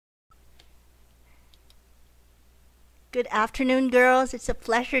Good afternoon, girls. It's a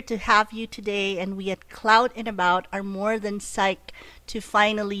pleasure to have you today, and we at Clout and About are more than psyched to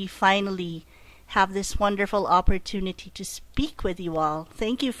finally have this wonderful opportunity to speak with you all.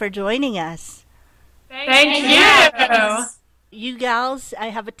 Thank you for joining us. Thank you. You gals,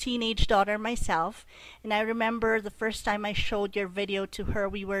 I have a teenage daughter myself, and I remember the first time I showed your video to her,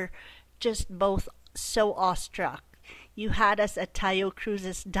 we were just both so awestruck. You had us at Tayo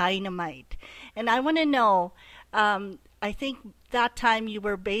Cruz's Dynamite. And I want to know, I think that time you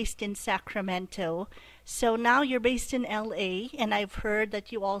were based in Sacramento. So now you're based in LA, and I've heard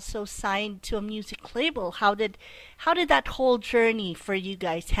that you also signed to a music label. How did that whole journey for you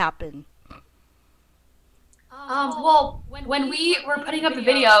guys happen? Well, when we were putting up the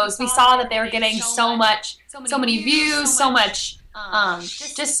videos, we saw that they were getting so many views, so much,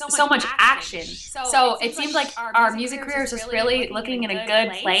 just so much action. So it seemed like our music career was just really looking in a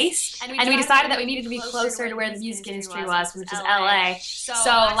good place, and we decided that we needed to be closer to where the music industry was, which is LA. So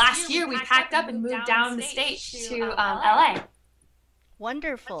last year we packed up and moved down the state to LA.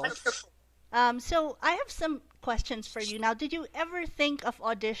 Wonderful. So I have some questions for you. Now, did you ever think of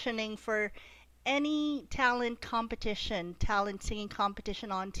auditioning for any talent singing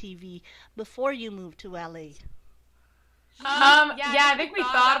competition on TV before you moved to LA? Yeah, I think we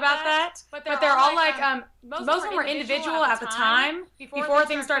thought about that, but they're all like, most of them were individual at the time, before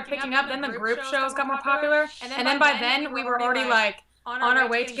things started picking up. Then the group shows got more popular, and then by then we were already like on our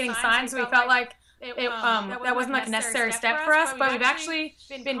way to getting signed, so we felt like that wasn't like a necessary step for us. But we've actually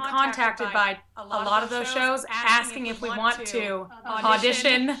been contacted by a lot of those shows asking if we want to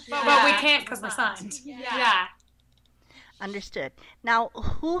audition, but we can't because we're signed. Yeah. Understood. Now,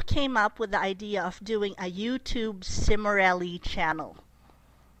 who came up with the idea of doing a YouTube Cimorelli channel?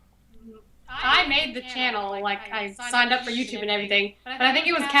 I made the channel, like I signed up for YouTube and everything, but I think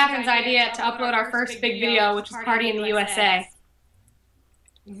it was Catherine's idea to upload our first big video, which was Party in the USA.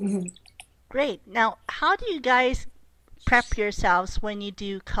 Great. Now, how do you guys prep yourselves when you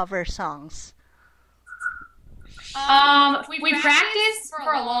do cover songs? We practice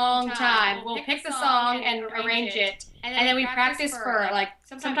for a long time. We'll pick the song and arrange it, and then we practice for like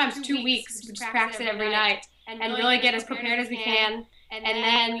sometimes 2 weeks. We just practice it every night and really get as prepared as we can, and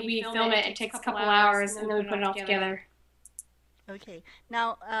then we film it. It takes a couple hours, and then we put it all together. Okay.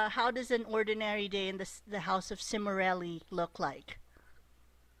 Now, how does an ordinary day in the house of Cimorelli look like?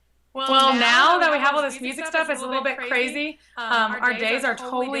 Well, now that we have all this music stuff, it's a little bit crazy. Our days are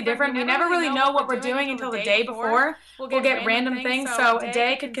totally different. We never really know what we're doing until the day before. We'll get random things. So a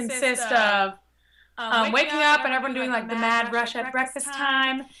day could consist of waking up and everyone doing like the mad rush at breakfast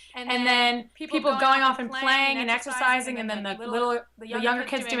time, and then people going off and playing and exercising, and then the younger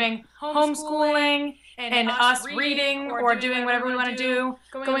kids doing homeschooling, and us reading or doing whatever we want to do,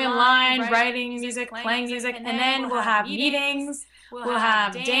 going in line, writing music, playing music, and then we'll have meetings. We'll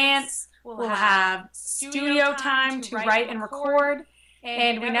have dance, we'll have studio time to write and record,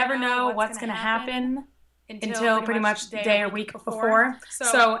 and we never know what's going to happen until pretty much the day or week before.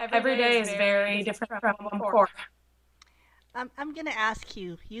 So every day is very different from before. I'm going to ask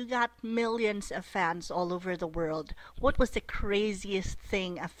you, you got millions of fans all over the world. What was the craziest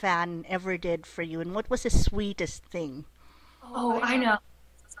thing a fan ever did for you, and what was the sweetest thing? Oh, I know.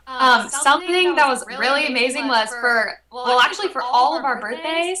 Something that was really amazing was actually for all of our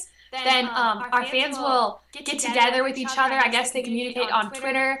birthdays, then our fans will get together with each other. I guess they communicate on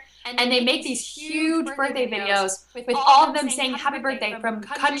Twitter, and they make these huge birthday videos with all of them saying happy birthday from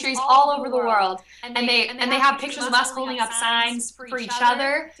countries all over the world. And they have pictures of us holding up signs for each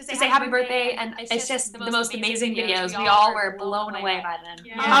other to say happy birthday, and it's just the most amazing videos. We all were blown away by them.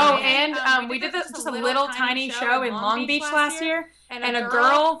 Oh, and we did just a little tiny show in Long Beach last year, and a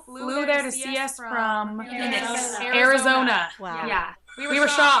girl flew there to see us from Arizona. Wow. Yeah. We were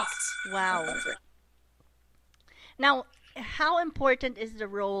shocked. Wow. Now, how important is the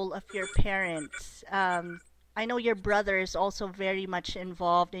role of your parents? I know your brother is also very much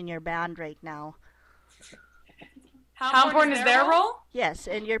involved in your band right now. How important is their role? Yes,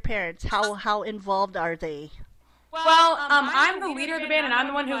 and your parents, how involved are they? Well, I'm the leader of the band, and I'm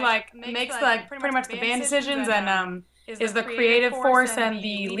the one who makes pretty much the band decisions, and is the creative force and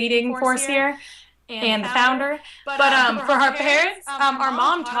the leading force here, and the founder. But for our parents, our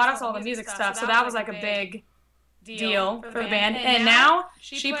mom taught us all the music stuff, so that was like a big deal for the band. And now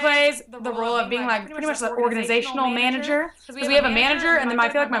she plays the role of being like pretty much the organizational manager, because we have a manager, and then I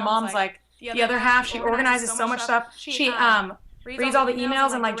feel like my mom's like the other half. She organizes so much stuff. She reads all the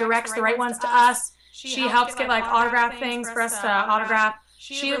emails and like directs the right ones to us. She helps get like autograph things for us to autograph.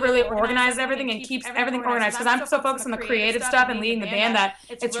 she really organizes everything and keeps everything organized, because I'm so focused on the creative stuff and leading the band that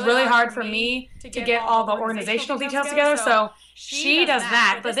it's really hard for me to get all the organizational details together. So she does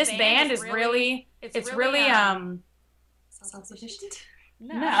that, but this band is really, self-sufficient?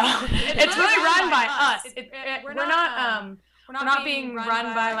 No, it's really run by us. We're not being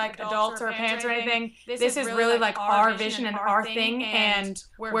run by like adults or parents or anything. This is really like our vision and our thing, and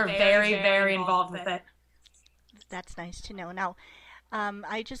we're very, very involved with it. That's nice to know. Now,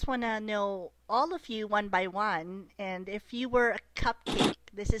 I just want to know all of you one by one, and if you were a cupcake,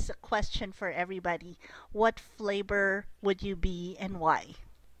 this is a question for everybody. What flavor would you be and why?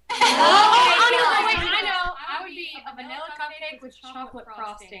 I know. I would be a vanilla cupcake with chocolate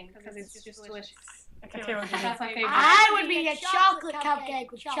frosting because it's just delicious. Okay, That's my favorite. I would be a chocolate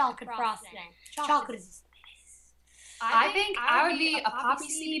cupcake with chocolate frosting. Chocolate is I think I would be a poppy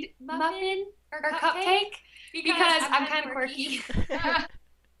seed muffin or cupcake because I'm kind of quirky.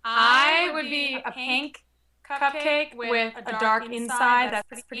 I would be a pink cupcake with a dark inside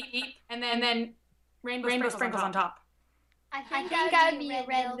that's pretty deep, and then rainbow sprinkles on top. I think I would be a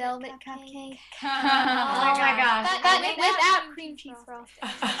red velvet cupcake. Oh my gosh. But without cream cheese frosting.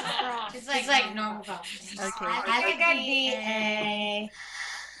 It's like normal frosting. Okay. I think I'd be a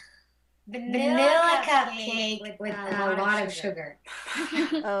vanilla cupcake with a lot of sugar.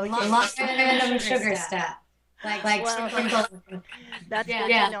 Okay. A lot of random sugar stuff. Like sprinkles. That's good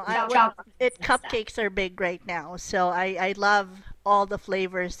Yeah. to know. Cupcakes are big right now, so I love all the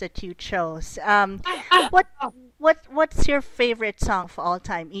flavors that you chose. What's your favorite song of all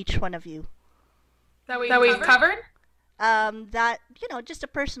time, each one of you? That we've covered? That just a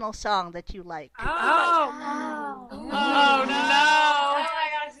personal song that you like. Oh no! Oh my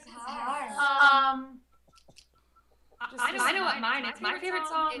gosh, this is hard. I know what mine is. My favorite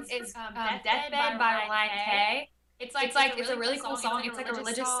song is Deathbed by Kaye. It's a really cool song. It's like a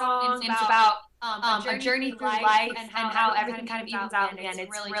religious song. It's about a journey through life and how everything kind of evens out in the end.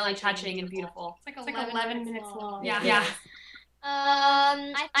 It's really touching and beautiful. It's like 11 minutes long. Yeah.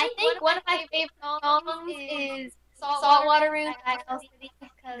 I think one of my favorite songs is Saltwater Room by City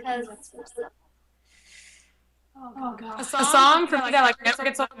because A song for me that like never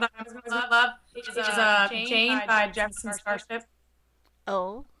gets old that I love is Jane by Jefferson Starship.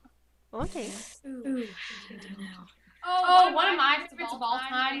 Oh, okay. Oh, one of my favorites of all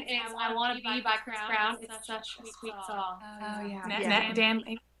time is I Wanna Be by Chris Brown. It's such a sweet song. Oh Yeah. Dan,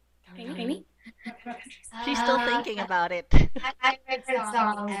 Amy? She's still thinking about it. My favorite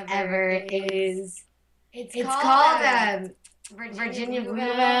song ever is it's called Virginia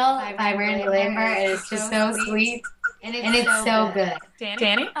Bluebell by Miranda Lambert, and it's just so sweet and it's so good.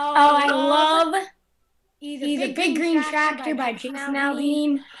 Danny? Oh, I love either Big Green Tractor by Jason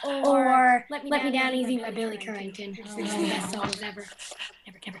Aldean or Let Me Down Easy by Billy Currington. It's the best songs ever.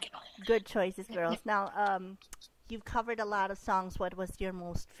 Never get old. Good choices, girls. Now, you've covered a lot of songs. What was your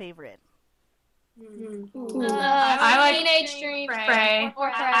most favorite? I like Teenage Dream. Pray.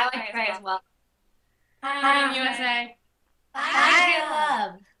 Or I like Pray as well. Dream USA.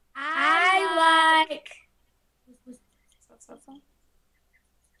 I I like.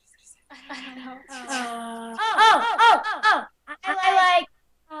 I like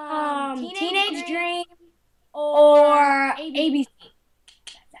Teenage Dream or ABC.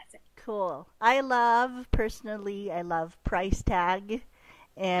 That's it. Cool. I love Price Tag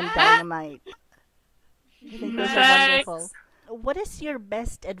and Dynamite. I think those are wonderful. What is your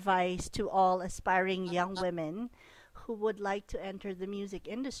best advice to all aspiring young women who would like to enter the music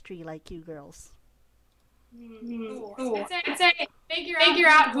industry like you girls? I'd say figure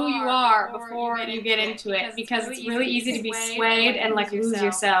out who you are before you get into it, because it's really easy to be swayed and like lose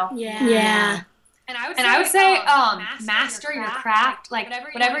yourself. Yeah. And I would say master your craft, like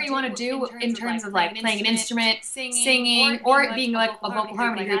whatever you want to do in terms of like playing an instrument, singing, or being like a vocal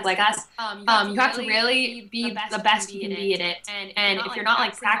harmony group like us. You have to really be the best you can be at it. And if you're not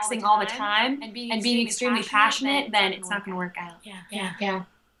like practicing all the time and being extremely passionate, then it's not going to work out. Yeah.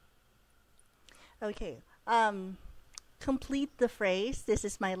 Okay. Complete the phrase. This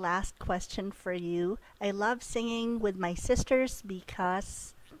is my last question for you. I love singing with my sisters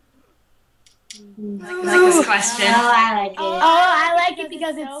because... I like this question. I like it. I like it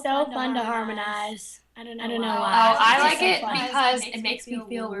because it's so fun to harmonize. I don't know why. Oh, I like it because it makes me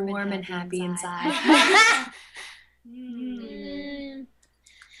feel warm and happy inside.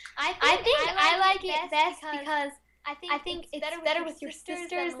 I think I like it best because I think it's better with your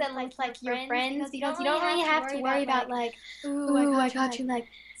sisters than with like your friends, because you don't really have to worry about like, ooh, I got you like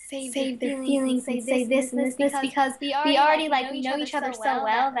save their feelings and say this and this because we already like we know each other so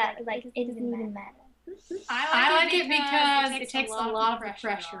well that like it doesn't even matter. I like it because it takes a lot of the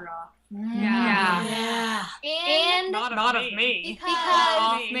pressure off. Yeah. And Not of me. because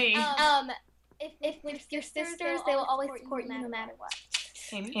Off me. if your sisters, they will always support you no matter what.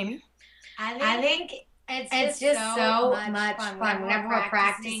 Amy? I think it's just so much fun. Whenever we're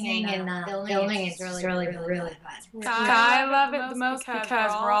practicing and filming, it's really fun. I love it the most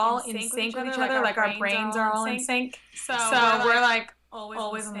because we're all in sync with each other. Like our brains are all in sync. So we're like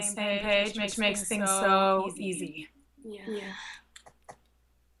always on the same page, which makes things so easy. Yeah.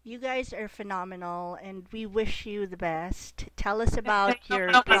 You guys are phenomenal, and we wish you the best. Tell us about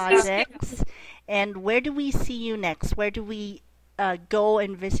your projects, and where do we see you next? Where do we go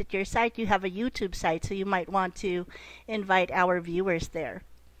and visit your site? You have a YouTube site, so you might want to invite our viewers there.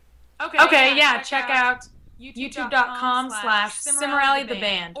 Okay, yeah, check out youtube.com/Cimorelli the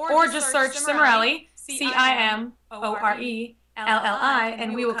band, or just search Cimorelli, Cimorelli,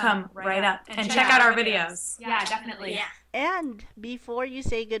 and we will come right up and check out our videos. Yeah, definitely. Yeah. And before you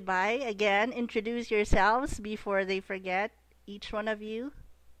say goodbye, again, introduce yourselves before they forget, each one of you.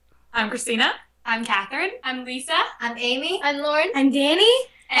 I'm Christina. I'm Catherine. I'm Lisa. I'm Amy. I'm Lauren. I'm Danny.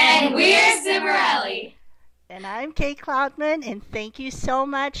 And we're Cimorelli. And I'm Kaye Cloutman, and thank you so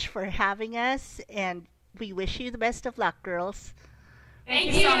much for having us, and we wish you the best of luck, girls.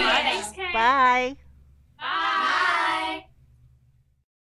 Thank you so much. Bye.